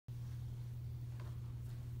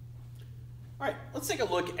All right, let's take a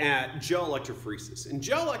look at gel electrophoresis. And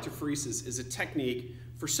gel electrophoresis is a technique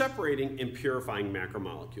for separating and purifying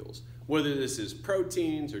macromolecules. Whether this is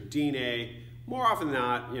proteins or DNA, more often than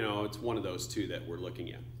not, it's one of those two that we're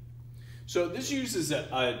looking at. So this uses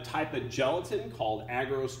a type of gelatin called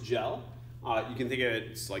agarose gel. You can think of it,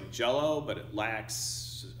 it's like Jell-O, but it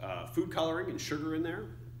lacks food coloring and sugar in there,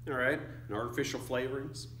 all right, and artificial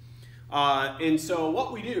flavorings. And so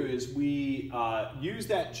what we do is we use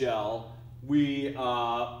that gel, we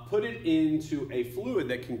put it into a fluid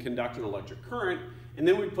that can conduct an electric current, and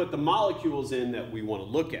then we put the molecules in that we want to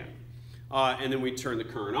look at. And then we turn the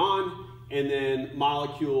current on, and then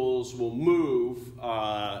molecules will move,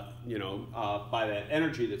 by that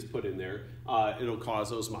energy that's put in there. It'll cause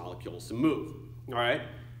those molecules to move, all right?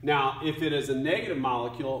 Now, if it is a negative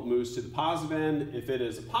molecule, it moves to the positive end. If it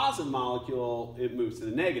is a positive molecule, it moves to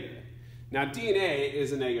the negative end. Now, DNA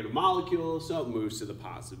is a negative molecule, so it moves to the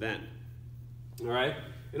positive end. All right?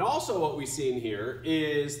 And also what we see in here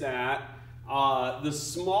is that the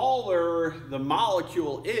smaller the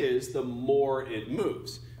molecule is, the more it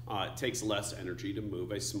moves. It takes less energy to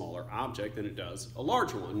move a smaller object than it does a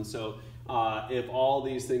larger one. So if all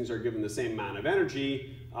these things are given the same amount of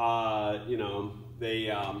energy, so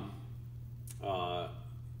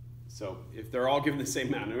if they're all given the same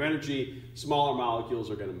amount of energy, smaller molecules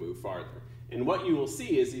are going to move farther. And what you will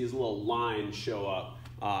see is these little lines show up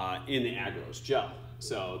in the agarose gel.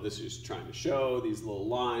 So this is trying to show these little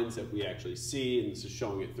lines that we actually see, and this is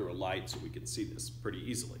showing it through a light so we can see this pretty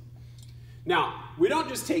easily. Now, we don't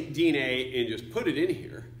just take DNA and just put it in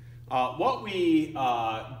here. What we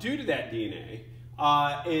do to that DNA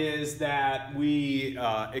is that we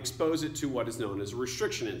expose it to what is known as a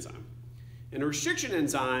restriction enzyme. And a restriction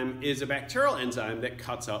enzyme is a bacterial enzyme that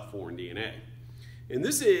cuts out foreign DNA. And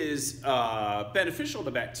this is beneficial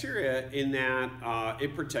to bacteria in that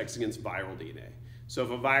it protects against viral DNA. So if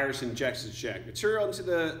a virus injects its genetic material into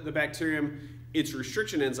the bacterium, its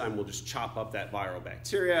restriction enzyme will just chop up that viral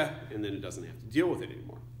bacteria, and then it doesn't have to deal with it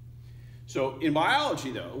anymore. So in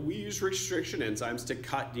biology, though, we use restriction enzymes to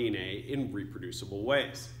cut DNA in reproducible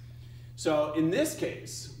ways. So in this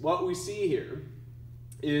case, what we see here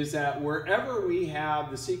is that wherever we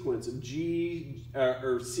have the sequence of CCGG,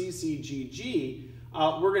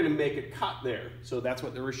 we're going to make a cut there. So that's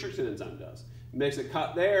what the restriction enzyme does. It makes a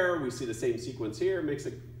cut there. We see the same sequence here. It makes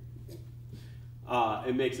a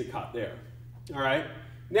cut there. All right.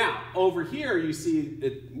 Now over here, you see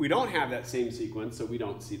that we don't have that same sequence, so we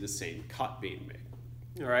don't see the same cut being made.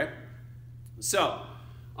 All right. So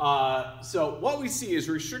what we see is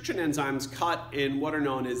restriction enzymes cut in what are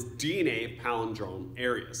known as DNA palindrome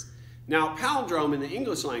areas. Now, palindrome in the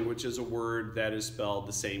English language is a word that is spelled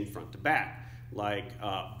the same front to back, like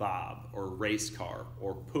Bob or race car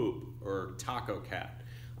or poop or taco cat.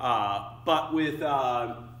 But with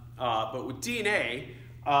DNA,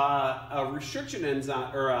 a restriction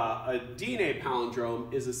enzyme or a DNA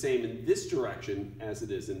palindrome is the same in this direction as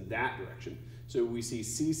it is in that direction. So we see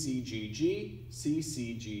CCGG,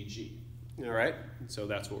 CCGG. All right, so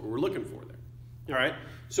that's what we're looking for there. All right,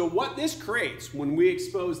 so what this creates when we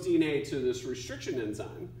expose DNA to this restriction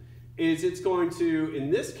enzyme is it's going to, in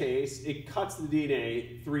this case, it cuts the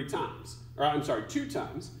DNA 2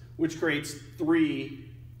 times, which creates 3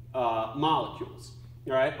 molecules.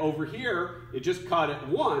 All right, over here, it just cut it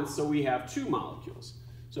once, so we have 2 molecules.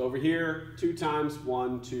 So over here, 2 times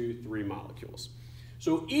 1, 2, 3 molecules.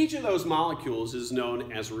 So each of those molecules is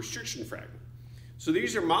known as a restriction fragment. So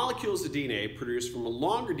these are molecules of DNA produced from a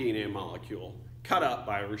longer DNA molecule cut up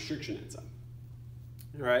by a restriction enzyme.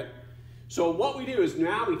 All right, so what we do is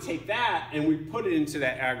now we take that and we put it into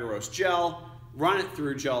that agarose gel, run it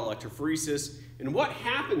through gel electrophoresis, and what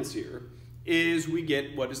happens here is we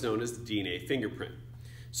get what is known as the DNA fingerprint.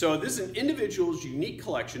 So this is an individual's unique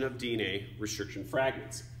collection of DNA restriction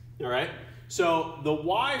fragments. All right. So the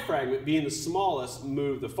Y fragment, being the smallest,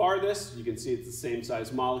 moved the farthest. You can see it's the same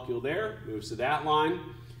size molecule there. Moves to that line.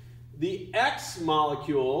 The X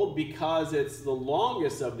molecule, because it's the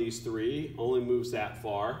longest of these 3, only moves that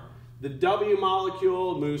far. The W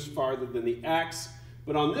molecule moves farther than the X.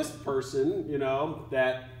 But on this person,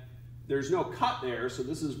 that there's no cut there, so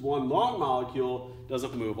this is one long molecule,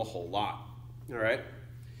 doesn't move a whole lot. All right.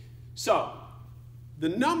 So the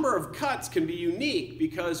number of cuts can be unique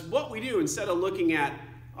because what we do, instead of looking at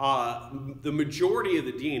the majority of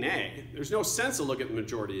the DNA, there's no sense to look at the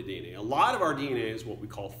majority of the DNA. A lot of our DNA is what we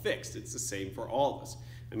call fixed. It's the same for all of us.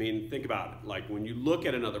 I mean, think about it. Like when you look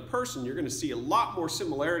at another person, you're going to see a lot more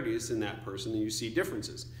similarities in that person than you see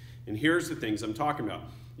differences. And here's the things I'm talking about.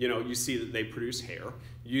 You see that they produce hair.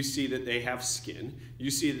 You see that they have skin. You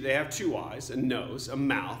see that they have 2 eyes, a nose, a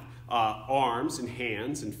mouth, arms and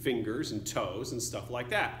hands and fingers and toes and stuff like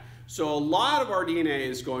that. So a lot of our DNA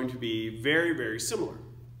is going to be very, very similar,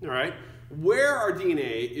 all right? Where our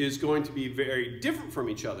DNA is going to be very different from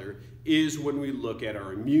each other is when we look at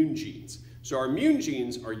our immune genes. So our immune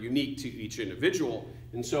genes are unique to each individual,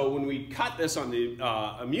 and so when we cut this on the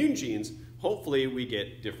immune genes, hopefully we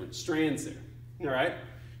get different strands there, all right?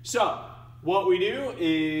 So what we do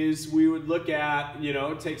is we would look at,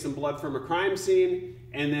 take some blood from a crime scene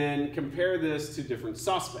and then compare this to different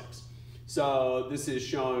suspects. So this is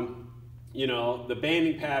showing, the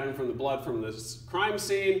banding pattern from the blood from this crime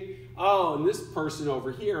scene. Oh, and this person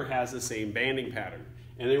over here has the same banding pattern.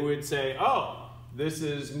 And they would say, oh, this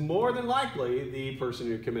is more than likely the person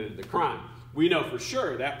who committed the crime. We know for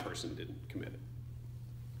sure that person didn't commit it.